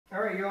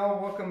Alright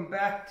y'all, welcome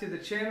back to the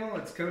channel.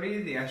 It's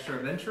Cody, the Astro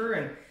Adventurer,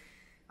 and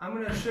I'm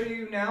going to show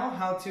you now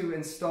how to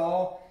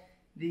install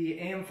the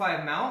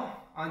AM5 mount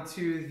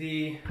onto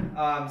the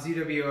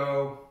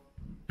ZWO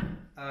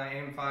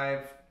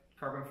AM5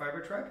 carbon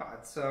fiber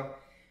tripod. So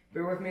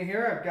bear with me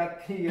here. I've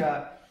got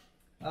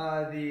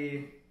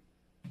the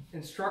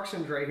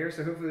instructions right here,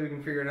 so hopefully we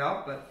can figure it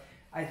out. But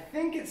I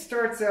think it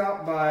starts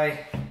out by,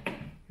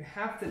 you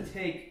have to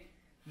take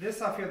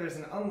this off here. There's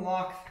an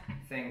unlock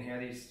thing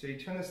here. So you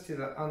turn this to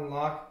the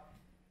unlock.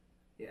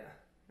 Yeah,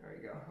 there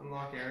we go.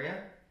 Unlock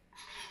area.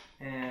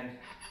 And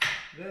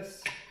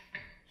this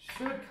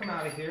should come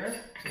out of here.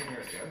 And here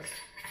it goes.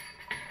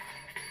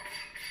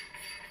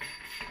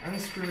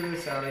 Unscrew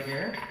this out of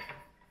here.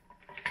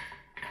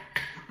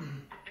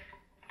 And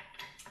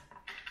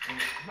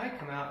it might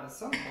come out at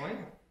some point.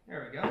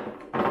 There we go.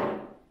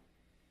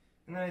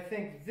 And then I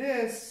think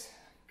this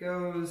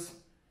goes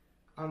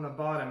on the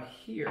bottom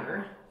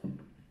here.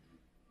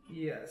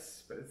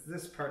 Yes, but it's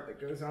this part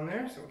that goes on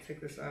there, so we'll take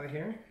this out of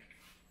here.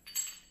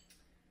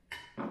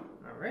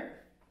 Alright,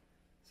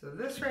 so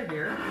this right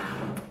here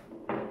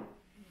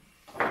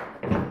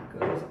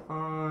goes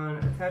on,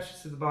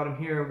 attaches to the bottom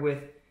here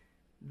with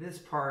this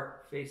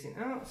part facing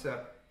out,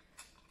 so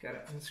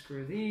gotta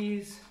unscrew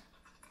these.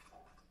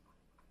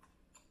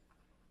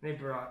 They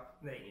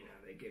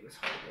gave us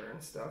hardware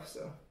and stuff,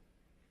 so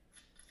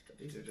but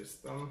these are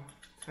just thumb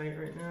tight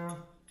right now.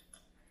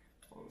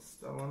 I'll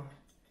install them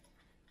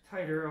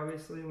tighter,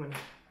 obviously, when I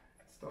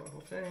install the whole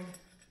thing.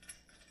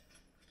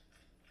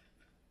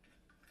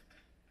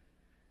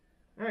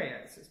 Alright, yeah,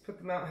 it says put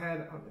the mount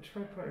head on the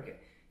tripod. Okay,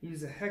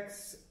 use a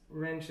hex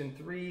wrench and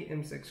 3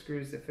 M6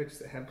 screws to fix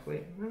the head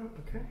plate. Oh,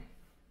 okay,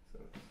 so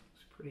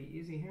it's pretty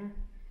easy here.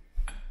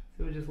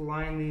 So we just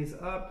line these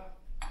up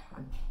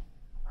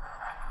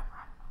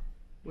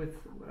with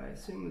what I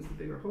assume is the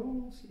bigger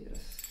holes.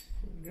 Yes,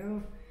 there we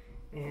go.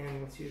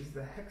 And let's use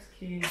the hex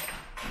key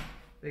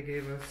they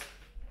gave us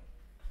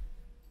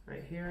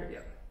right here.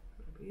 Yep,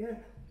 that'll be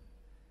it.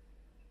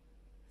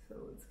 So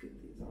let's get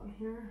these on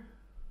here.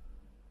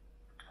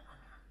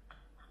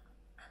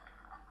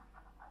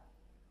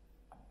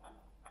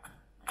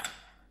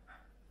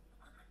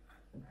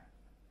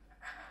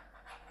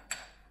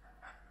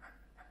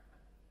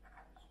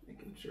 Just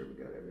making sure we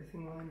got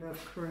everything lined up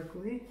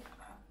correctly.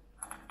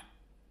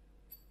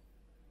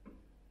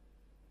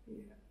 Yes,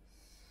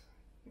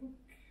 I think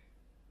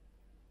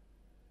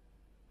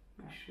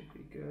we should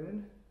be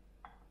good.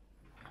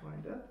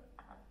 Lined up.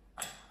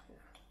 Yeah.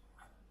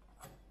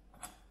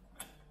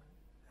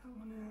 That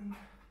one in.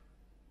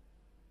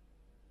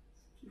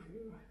 Let's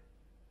do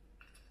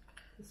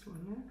this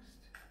one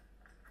next.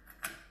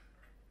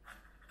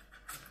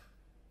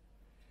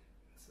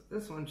 So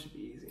this one should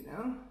be easy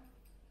now.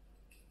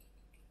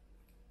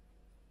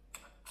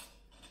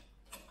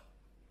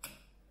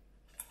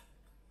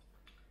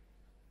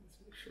 Let's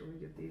make sure we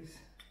get these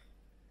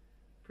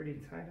pretty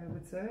tight, I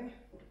would say.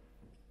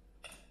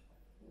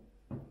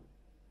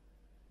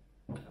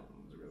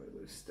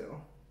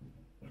 Still.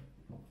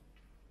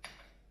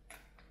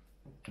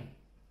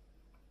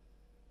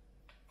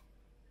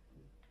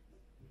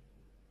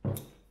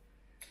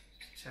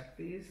 Just check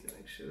these to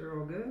make sure they're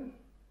all good.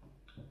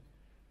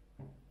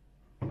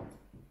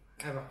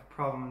 I have a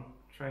problem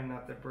trying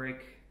not to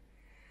break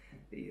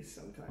these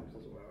sometimes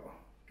as well.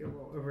 Get a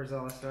little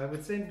overzealous, so I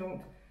would say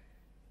don't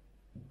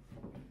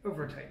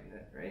over tighten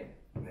it, right?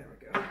 There we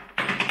go.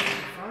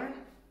 Fine.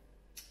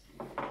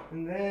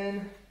 And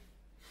then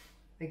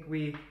I think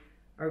we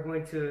are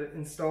going to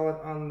install it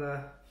on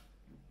the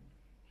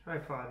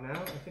tripod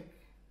now. I think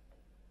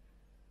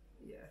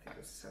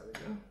this is how we go.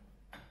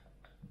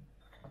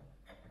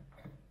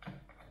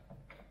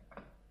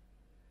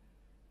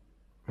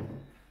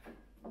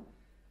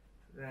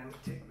 Then we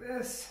take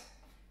this,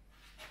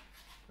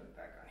 put it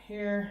back on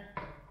here.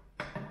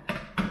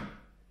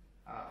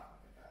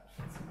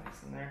 That's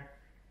nice in there.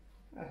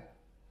 No,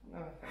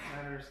 if that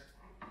matters.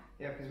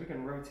 Yeah, because we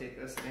can rotate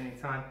this at any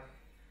time.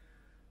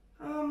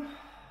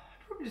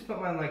 Probably just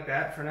put mine like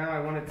that. For now, I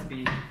want it to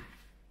be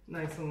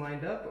nice and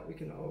lined up, but we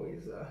can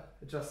always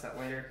adjust that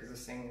later because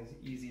this thing is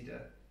easy to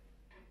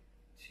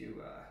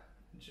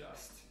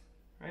adjust.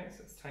 Right, so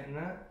let's tighten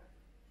that.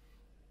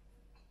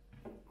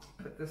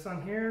 Put this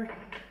on here,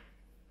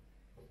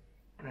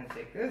 and then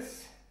take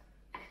this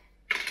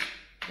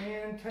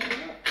and tighten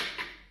it up.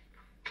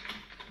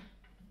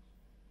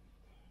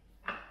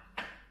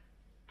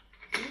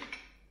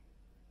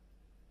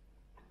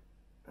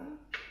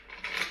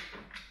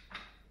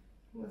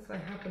 Unless I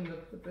happen to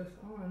put this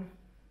on.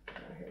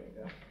 Oh, here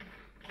we go.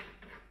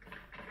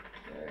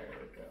 There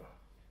we go.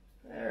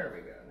 There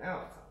we go. Now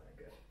it's on there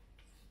good.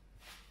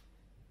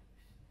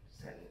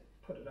 Just hadn't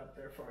put it up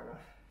there far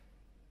enough.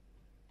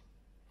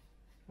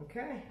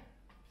 Okay.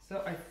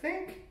 So I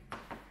think,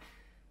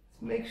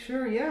 let's make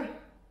sure, yeah,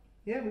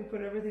 we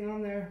put everything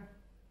on there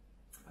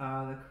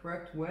the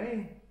correct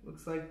way,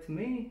 looks like to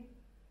me.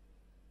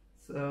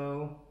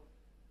 So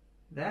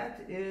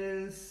that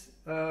is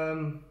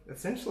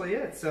essentially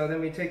it. So then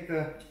we take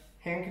the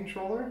hand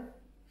controller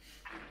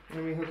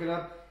and we hook it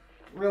up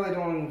really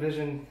don't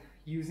envision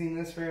using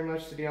this very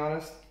much, to be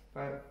honest,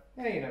 but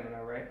yeah, you never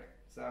know, right?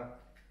 So,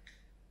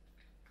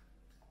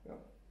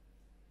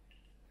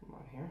 come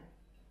on here.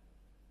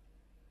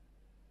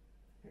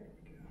 There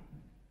we go.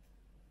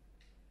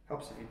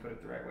 Helps if you put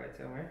it the right way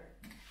too, right?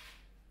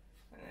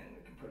 And then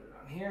we can put it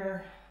on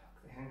here,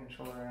 put the hand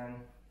controller in.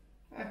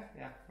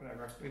 Yeah,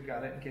 whatever. We've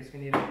got it in case we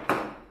need it.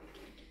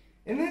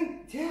 And then,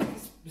 yeah,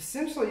 that's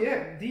essentially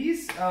it.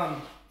 These,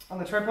 on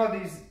the tripod,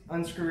 these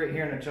unscrew right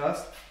here and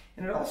adjust.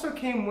 And it also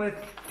came with,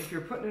 if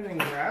you're putting it in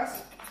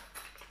grass,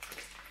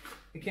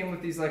 it came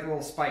with these like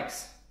little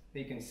spikes that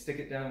you can stick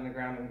it down in the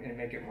ground and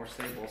make it more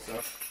stable. So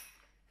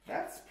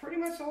that's pretty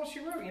much all she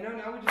wrote. You know,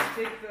 now we just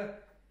take the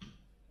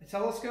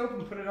telescope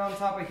and put it on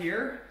top of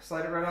here,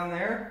 slide it right on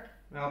there.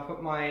 And I'll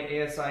put my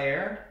ASI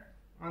Air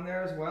on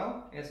there as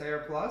well, ASI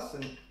Air Plus,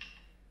 and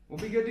we'll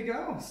be good to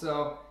go.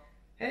 So,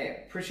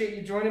 hey, appreciate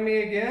you joining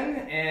me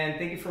again, and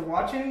thank you for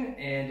watching,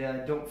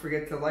 and don't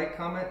forget to like,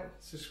 comment,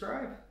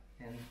 subscribe,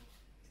 and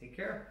take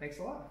care. Thanks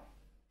a lot.